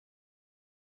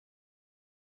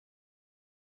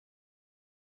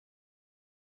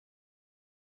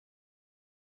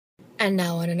And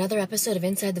now on another episode of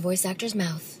Inside the Voice Actor's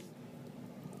Mouth.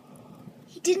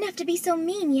 He didn't have to be so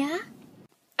mean, yeah?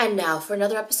 And now for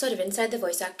another episode of Inside the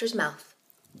Voice Actor's Mouth.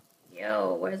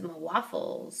 Yo, where's my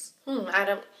waffles?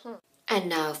 And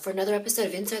now for another episode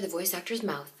of Inside the Voice Actor's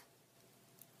Mouth.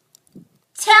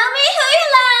 Tell me who you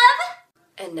love!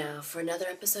 And now for another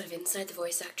episode of Inside the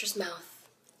Voice Actor's Mouth.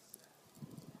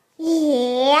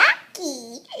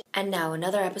 Yucky! And now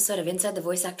another episode of Inside the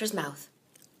Voice Actor's Mouth.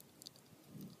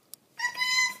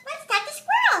 Let's talk to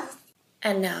squirrels!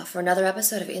 And now for another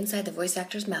episode of Inside the Voice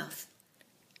Actor's Mouth.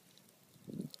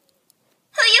 Who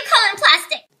you calling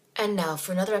plastic? And now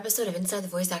for another episode of Inside the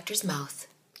Voice Actor's Mouth.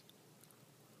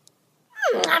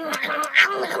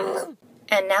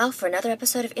 And now for another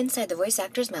episode of Inside the Voice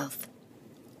Actor's Mouth.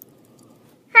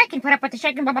 I can put up with the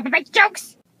shaking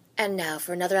jokes. And now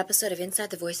for another episode of Inside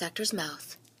the Voice Actor's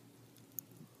Mouth.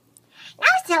 Now,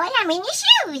 Zoe, I'm in your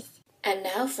shoes. And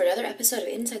now for another episode of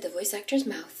Inside the Voice Actor's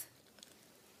Mouth.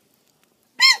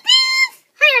 Boof, boof.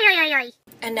 Hi.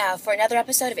 And now for another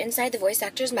episode of Inside the Voice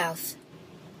Actor's Mouth.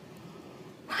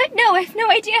 What? No, I have no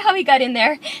idea how he got in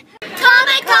there.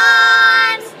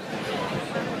 Comic-Con!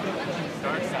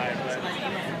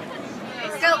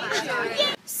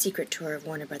 Secret tour of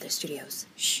Warner Brothers Studios.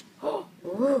 Shh. Don't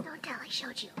tell I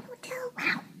showed you. Don't tell.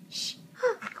 Wow. Shh.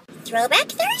 Throwback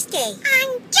Thursday.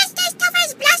 I'm just as tough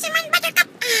as Blossom and Buttercup.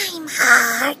 I'm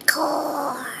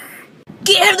hardcore.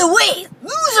 Get out of the way,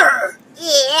 loser!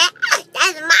 Yeah,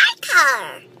 that's my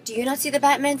car. Do you not see the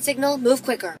Batman signal? Move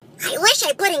quicker. I wish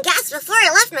I put in gas before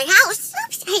I left my house.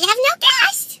 Oops, I have no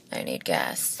gas. I need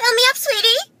gas. Fill me up,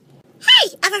 sweetie.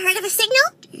 Hey, ever heard of a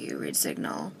signal? Do you read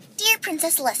signal? Dear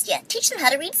Princess Celestia, teach them how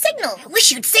to read signal. I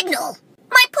wish you'd signal.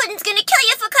 My pudding's gonna kill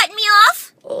you for cutting me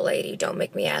off. Old lady, don't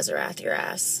make me Azarath your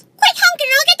ass. Quit honking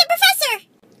or I'll get the professor.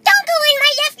 Don't go in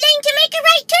my left lane to make a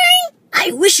right turn.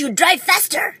 I wish you'd drive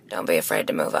faster. Don't be afraid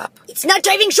to move up. It's not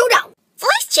driving showdown.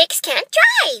 Voice chicks can't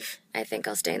drive. I think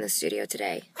I'll stay in the studio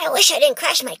today. I wish I didn't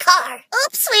crash my car.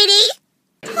 Oops, sweetie.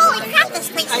 Holy crap, this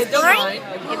place is boring.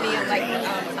 Give me a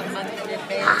month in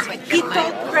advance. He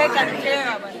told Craig I'm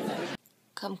there.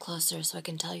 Come closer so I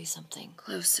can tell you something.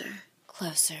 Closer,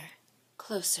 closer,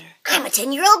 closer. I'm a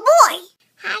 10-year-old boy.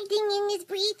 Hiding in his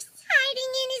briefs.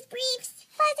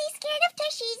 Fuzzy scared of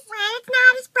tushies. Well, it's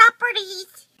not his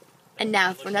properties. And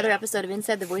now for another episode of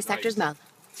Inside the Voice Actor's Mouth.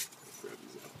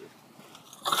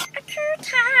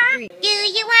 Do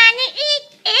you wanna eat?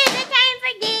 Is it time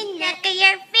for dinner? Look at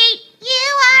your feet. You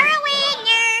are a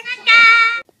winner.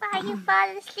 Why you fall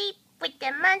asleep with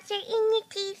the monster in your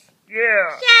teeth? Yeah.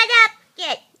 Shut up.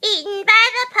 Get eaten by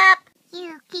the pup.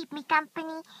 You keep me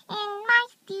company in my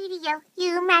studio.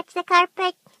 You match the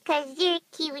carpet, 'cause you're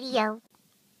cutio.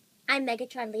 I'm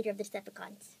Megatron, leader of the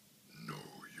Decepticons. No,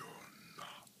 you're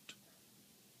not.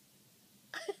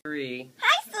 3.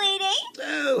 Hi, sweetie.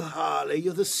 Oh, Harley,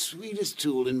 you're the sweetest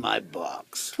tool in my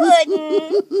box.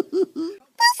 Puddin'.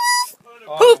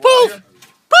 Poof, poof!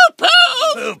 Poof, poof!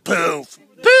 Poof, poof!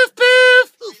 Poof,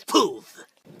 poof! Poof, poof!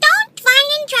 Don't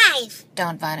vine and drive.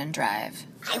 Don't vine and drive.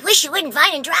 I wish you wouldn't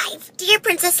vine and drive. Dear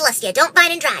Princess Celestia, don't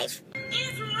vine and drive.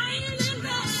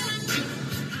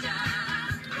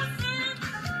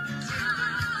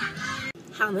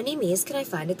 How many Mias can I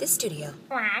find at this studio?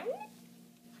 1,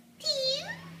 2,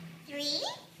 3,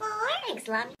 4. Thanks,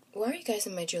 Lummy. Why are you guys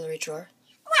in my jewelry drawer?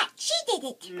 What? She did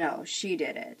it. No, she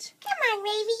did it. Come on,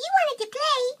 Ravy. You wanted to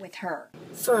play. With her.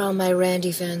 For all my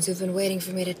Randy fans who've been waiting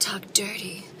for me to talk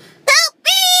dirty. Poopy!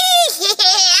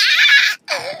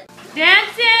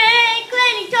 Dancing,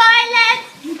 cleaning toilets,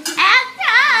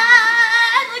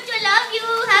 outside. Would you love you?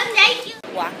 How nice you?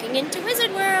 Walking into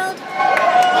Wizard World.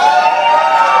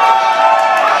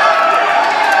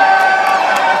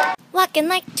 Walking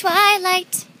like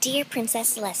Twilight, dear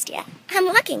Princess Celestia. I'm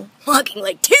walking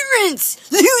like Terrence,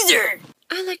 loser.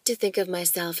 I like to think of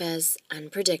myself as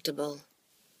unpredictable.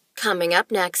 Coming up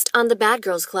next on the Bad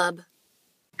Girls Club.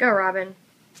 Go, Robin.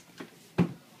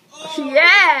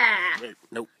 Yeah!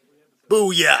 Nope.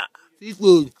 Booyah!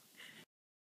 Seafood.